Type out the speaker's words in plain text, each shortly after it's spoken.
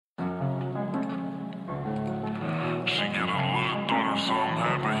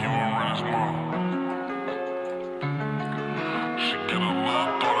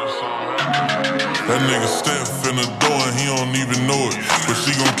That nigga Steph in the door and he don't even know it. But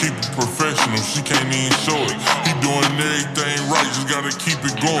she gon' keep it professional, she can't even show it. He doing everything right, just gotta keep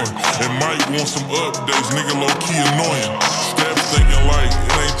it going. And Mike want some updates, nigga low-key annoying. Steph thinking like,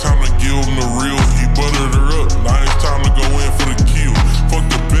 it ain't time to give him the real. He buttered her up, now it's time to go in for the kill. Fuck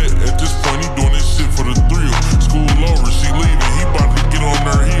the bet, at this point he doing this shit for the thrill. School over, she leaving, he bout to get on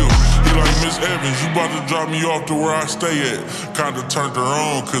her heels. He like, Miss Evans, you bout to drop me off to where I stay at. Kinda turned her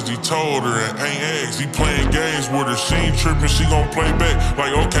on, cause he told her and ain't asked. He playing games with her, she ain't tripping, she gon' play back.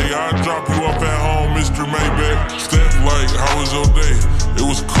 Like, okay, I'll drop you off at home, Mr. Maybach. Steph like, how was your day? It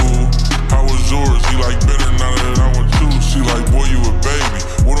was cool. How was yours? He like, better now that I'm with you. She like, boy, you a baby.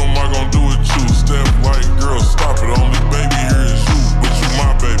 What am I gonna do with you? Steph like, girl, stop it. Only baby here is you, but you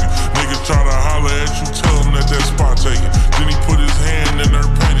my baby. Nigga try to holler at you, tell him that spot taken. Then he put his hand in her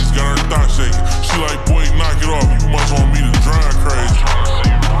panties, got her thigh shaking. She like, boy, knock it off. You must want me to drown crazy.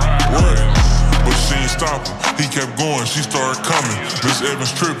 What? But she ain't stopping, he kept going, she started coming. Miss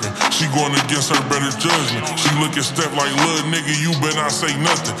Evans tripping, she going against her better judgment. She look at Steph like, little nigga, you better not say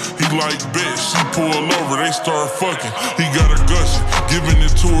nothing. He like, bet, she pull over, they start fucking. He got her gushing, giving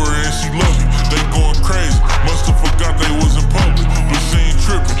it to her and she love it. They going crazy, musta forgot they was in public. But she ain't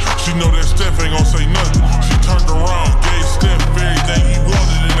tripping, she know that Steph ain't gon' say nothing. She turned around, gave Steph everything he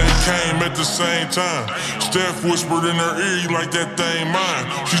wanted and they came at the same time. Steph whispered in her ear, you like that thing mine.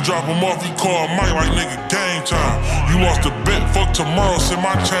 She drop him off, he called Mike like, nigga, game time. You lost a bet, fuck tomorrow, send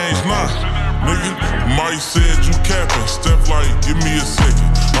my change now. Nigga, Mike said you capping. Steph like, give me a second.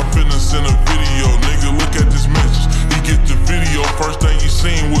 I'm finna send a video, nigga, look at this message. He get the video, first thing he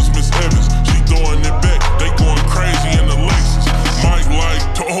seen was Miss Evans. She throwing it back, they going crazy in the Lexus. Mike like,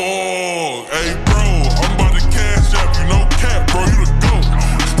 dog, hey bro, I'm about to cash up, you no cap, bro, you the GOAT.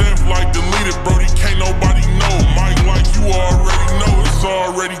 Steph like, delete it, brody, can't nobody know. Mike like, you already know, it's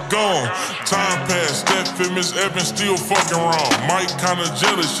already gone. Time passed, Steph and Miss Evans still fucking wrong. Mike kinda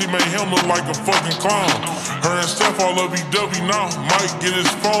jealous, she made him look like a fucking clown. Her and Steph all lovey-dovey now. Mike get his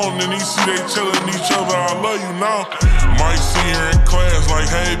phone and he see they telling each other, I love you now. Mike see her in class like,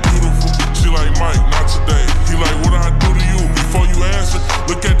 hey beautiful. She like, Mike, not today. He like, what I do to you? Before you answer,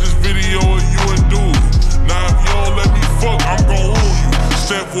 look at this video of you and dude. Now if you don't let me fuck, I'm gon' ruin you.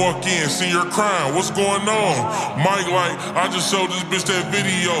 Steph walk in, see her crying, what's going on? Mike like, I just showed this bitch that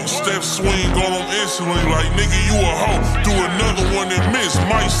video. Steph swing on him instantly like, nigga, you a hoe. Do another one and miss.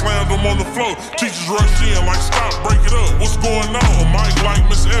 Mike slammed him on the floor. Teachers rushed in like, stop, break it up, what's going on? Mike like,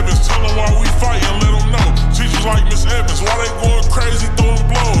 Miss Evans, tell him why we fightin', let him know. Teachers like, Miss Evans, why they going crazy, throwing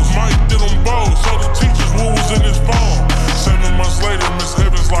blows? Mike did them both, show the teachers what was in his phone. 7 months later, Miss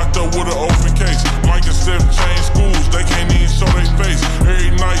Evans locked up with an open case. Mike and Steph changed schools, they can't even show their face.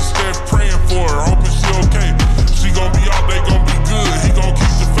 Every night Steph praying for her, hoping she okay. She gon' be out, they gon' be good, he gon'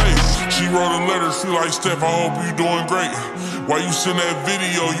 keep the faith. She wrote a letter, she like, Steph, I hope you doing great. Why you send that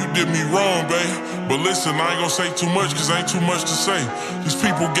video, you did me wrong, babe. But listen, I ain't gon' say too much, cause ain't too much to say. These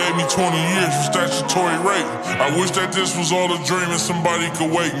people gave me 20 years for statutory rape. I wish that this was all a dream and somebody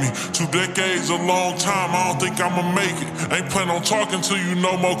could wake me. 2 decades, a long time, I don't think I'ma make it. Ain't plan on talking to you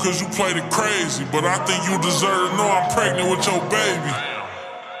no more cause you played it crazy. But I think you deserve to know I'm pregnant with your baby.